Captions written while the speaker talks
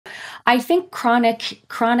I think chronic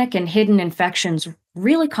and hidden infections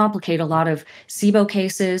really complicate a lot of SIBO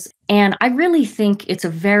cases. And I really think it's a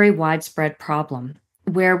very widespread problem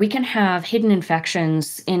where we can have hidden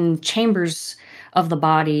infections in chambers of the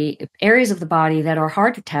body, areas of the body that are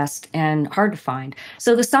hard to test and hard to find.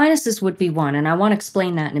 So the sinuses would be one, and I want to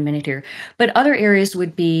explain that in a minute here. But other areas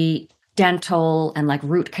would be dental and like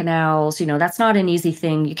root canals. That's not an easy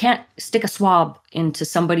thing. You can't stick a swab into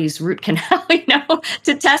somebody's root canal,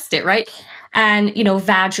 to test it, right? And,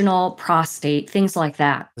 vaginal, prostate, things like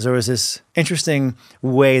that. There was this interesting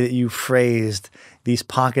way that you phrased these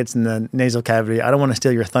pockets in the nasal cavity. I don't want to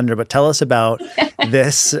steal your thunder, but tell us about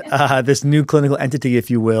this new clinical entity,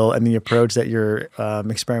 if you will, and the approach that you're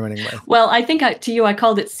experimenting with. Well, I think to you, I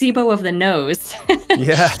called it SIBO of the nose.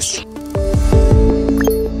 Yes.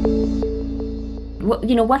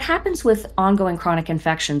 What happens with ongoing chronic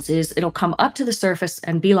infections is it'll come up to the surface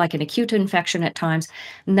and be like an acute infection at times,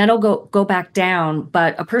 and then it'll go back down,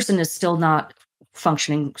 but a person is still not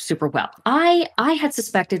functioning super well. I had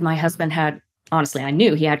suspected my husband had, honestly, I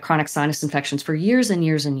knew he had chronic sinus infections for years and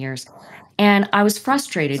years and years. And I was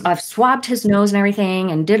frustrated. I've swabbed his nose and everything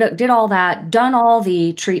and did all that, done all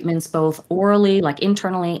the treatments, both orally, like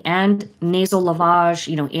internally, and nasal lavage,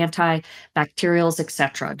 antibacterials,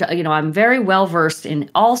 etc. I'm very well versed in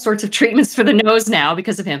all sorts of treatments for the nose now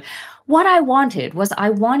because of him. What I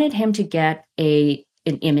wanted him to get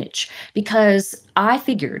an image because I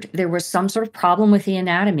figured there was some sort of problem with the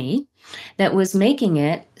anatomy that was making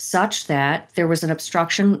it such that there was an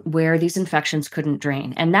obstruction where these infections couldn't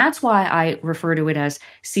drain. And that's why I refer to it as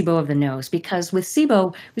SIBO of the nose, because with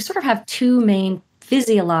SIBO, we sort of have two main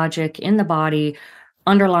physiologic in the body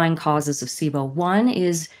underlying causes of SIBO. One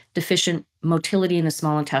is deficient motility in the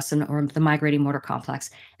small intestine or the migrating motor complex,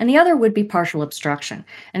 and the other would be partial obstruction.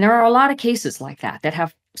 And there are a lot of cases like that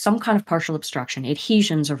have some kind of partial obstruction.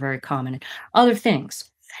 Adhesions are very common, and other things.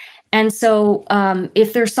 And so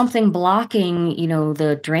if there's something blocking,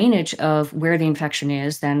 the drainage of where the infection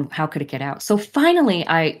is, then how could it get out? So finally,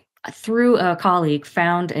 I, through a colleague,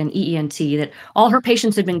 found an EENT that all her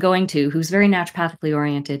patients had been going to, who's very naturopathically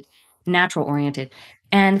oriented, natural oriented.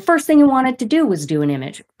 And the first thing he wanted to do was do an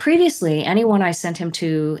image. Previously, anyone I sent him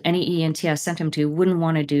to, any ENT I sent him to, wouldn't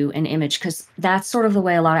want to do an image because that's sort of the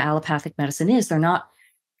way a lot of allopathic medicine is. They're not,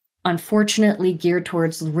 unfortunately, geared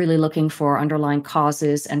towards really looking for underlying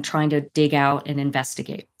causes and trying to dig out and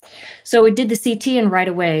investigate. So we did the CT, and right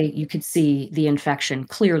away you could see the infection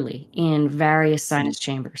clearly in various sinus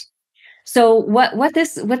chambers. So what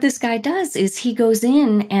this guy does is he goes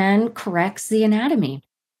in and corrects the anatomy.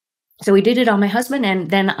 So we did it on my husband,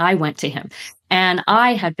 and then I went to him. And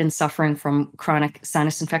I had been suffering from chronic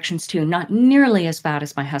sinus infections too, not nearly as bad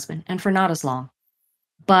as my husband, and for not as long.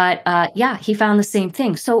 But he found the same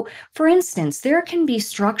thing. So, for instance, there can be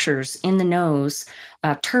structures in the nose,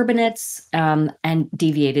 turbinates and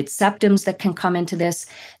deviated septums that can come into this,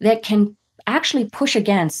 that can actually push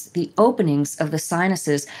against the openings of the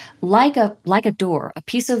sinuses like a door, a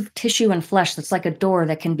piece of tissue and flesh that's like a door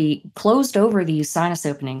that can be closed over these sinus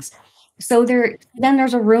openings. So then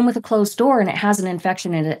there's a room with a closed door and it has an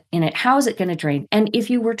infection in it. How is it going to drain? And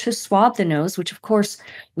if you were to swab the nose, which of course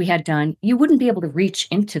we had done, you wouldn't be able to reach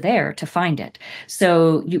into there to find it.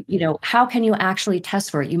 So how can you actually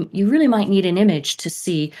test for it? You really might need an image to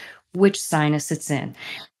see which sinus it's in.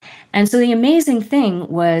 And so the amazing thing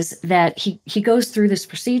was that he goes through this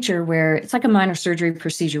procedure where it's like a minor surgery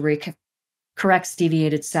procedure where he corrects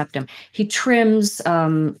deviated septum. He trims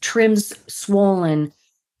swollen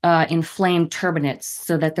inflamed turbinates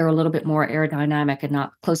so that they're a little bit more aerodynamic and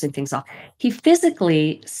not closing things off. He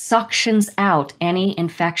physically suctions out any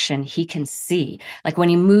infection he can see, like when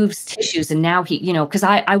he moves tissues. And now because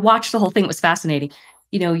I watched the whole thing, it was fascinating.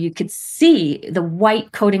 You could see the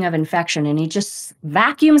white coating of infection and he just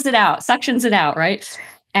vacuums it out, suctions it out, right?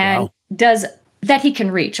 And Wow. does that he can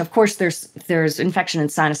reach. Of course, there's infection in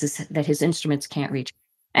sinuses that his instruments can't reach.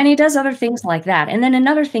 And he does other things like that. And then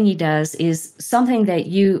another thing he does is something that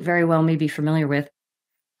you very well may be familiar with,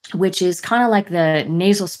 which is kind of like the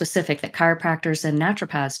nasal specific that chiropractors and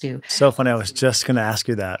naturopaths do. So funny. I was just going to ask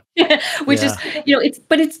you that. Which is,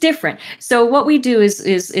 it's different. So what we do is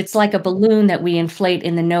it's like a balloon that we inflate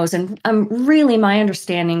in the nose. And really my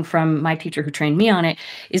understanding from my teacher who trained me on it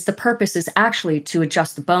is the purpose is actually to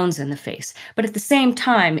adjust the bones in the face. But at the same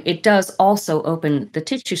time, it does also open the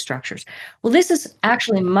tissue structures. Well, this is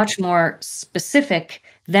actually much more specific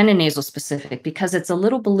than a nasal specific because it's a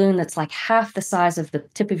little balloon that's like half the size of the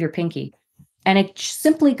tip of your pinky. And it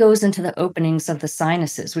simply goes into the openings of the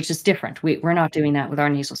sinuses, which is different. We're not doing that with our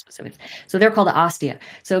nasal specifics. So they're called ostia.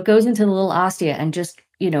 So it goes into the little ostia and just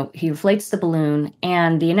he inflates the balloon,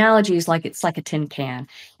 and the analogy is like it's like a tin can.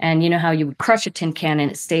 And you know how you would crush a tin can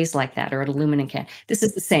and it stays like that, or an aluminum can. This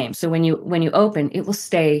is the same. So when you open, it will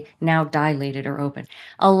stay now dilated or open,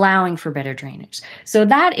 allowing for better drainage. So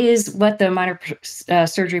that is what the minor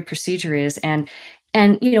surgery procedure is. And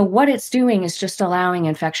what it's doing is just allowing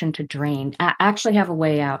infection to drain, actually have a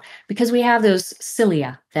way out, because we have those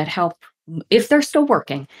cilia that help, if they're still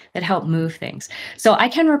working, that help move things. So I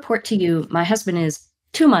can report to you, my husband is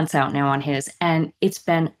 2 months out now on his, and it's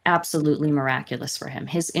been absolutely miraculous for him.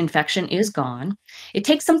 His infection is gone. It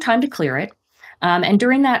takes some time to clear it. And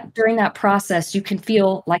during that process, you can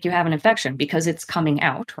feel like you have an infection because it's coming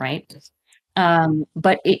out, right?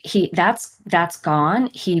 But that's gone.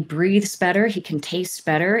 He breathes better. He can taste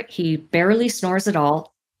better. He barely snores at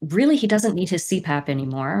all. Really, he doesn't need his CPAP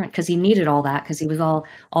anymore because he needed all that because he was all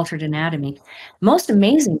altered anatomy. Most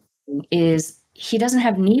amazing thing is he doesn't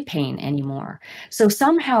have knee pain anymore. So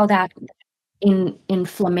somehow that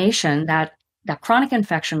inflammation, that chronic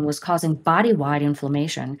infection was causing body-wide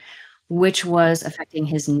inflammation, which was affecting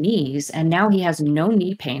his knees, and now he has no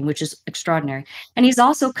knee pain, which is extraordinary. And he's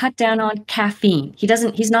also cut down on caffeine.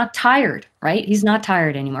 He's not tired, right? He's not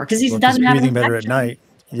tired anymore because he Well, if he's doesn't have an breathing better at infection, night.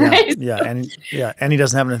 Yeah, right? and he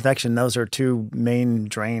doesn't have an infection. Those are two main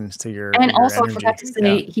drains to And your also, I forgot energy.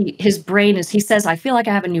 to Yeah, say, his brain is, he says, I feel like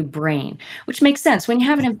I have a new brain, which makes sense. When you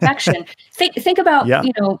have an infection, think about, yeah,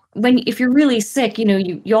 if you're really sick,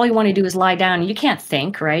 you all you want to do is lie down and you can't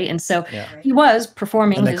think, right? And so yeah. he was And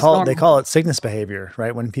performing they his call they normal. call it sickness behavior,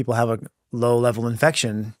 right? When people have a low level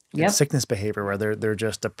infection, it's Yep. sickness behavior where they're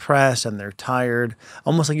just depressed and they're tired,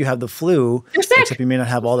 almost like you have the flu, You're except sick, you may not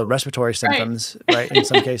have all the respiratory right? symptoms, right? In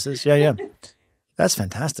some cases, yeah, yeah. That's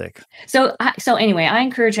fantastic. So anyway, I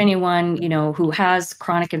encourage anyone, who has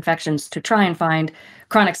chronic infections to try and find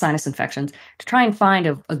chronic sinus infections, to try and find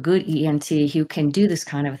a good ENT who can do this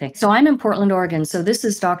kind of thing. So I'm in Portland, Oregon. So this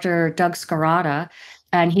is Dr. Doug Scarata,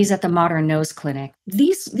 and he's at the Modern Nose Clinic.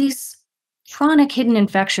 These chronic hidden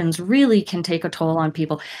infections really can take a toll on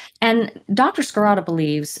people. And Dr. Scarata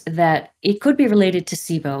believes that it could be related to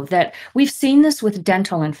SIBO, that we've seen this with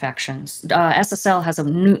dental infections. SSL has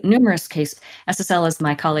numerous cases. SSL is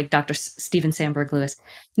my colleague, Dr. Stephen Sandberg Lewis.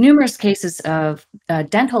 Numerous cases of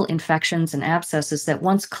dental infections and abscesses that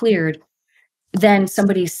once cleared, then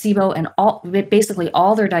somebody's SIBO and basically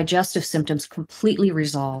all their digestive symptoms completely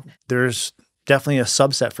resolve. There's definitely a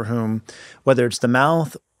subset for whom, whether it's the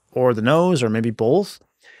mouth or the nose or maybe both,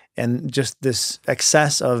 and just this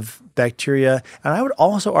excess of bacteria. And I would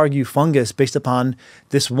also argue fungus based upon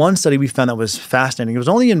this one study we found that was fascinating. It was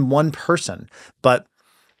only in one person, but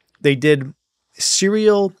they did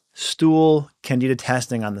serial stool candida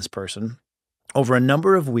testing on this person over a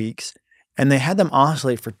number of weeks, and they had them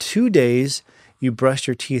oscillate for 2 days. You brush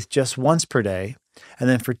your teeth just once per day, and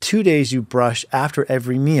then for 2 days you brush after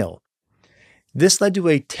every meal. This led to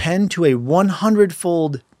a 10 to a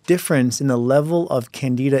 100-fold difference in the level of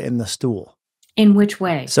candida in the stool. In which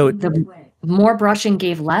way? So The more brushing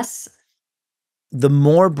gave less? the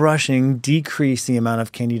more brushing decreased the amount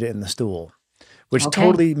of candida in the stool, which Okay.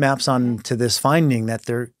 totally maps on to this finding that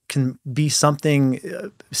there can be something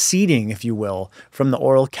seeding, if you will, from the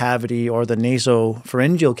oral cavity or the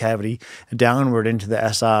nasopharyngeal cavity downward into the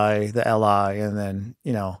SI, the LI, and then,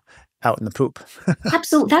 out in the poop.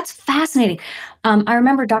 Absolutely. That's fascinating. I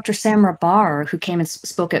remember Dr. Samra Bar, who came and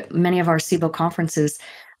spoke at many of our SIBO conferences.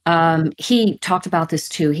 He talked about this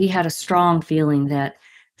too. He had a strong feeling that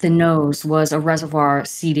the nose was a reservoir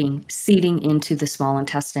seeding into the small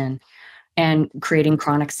intestine and creating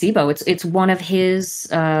chronic SIBO. It's one of his,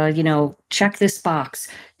 check this box.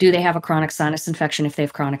 Do they have a chronic sinus infection if they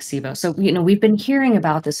have chronic SIBO? So, we've been hearing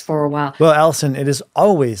about this for a while. Well, Allison, it is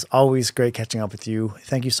always, always great catching up with you.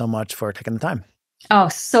 Thank you so much for taking the time. Oh,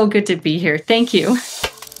 so good to be here. Thank you.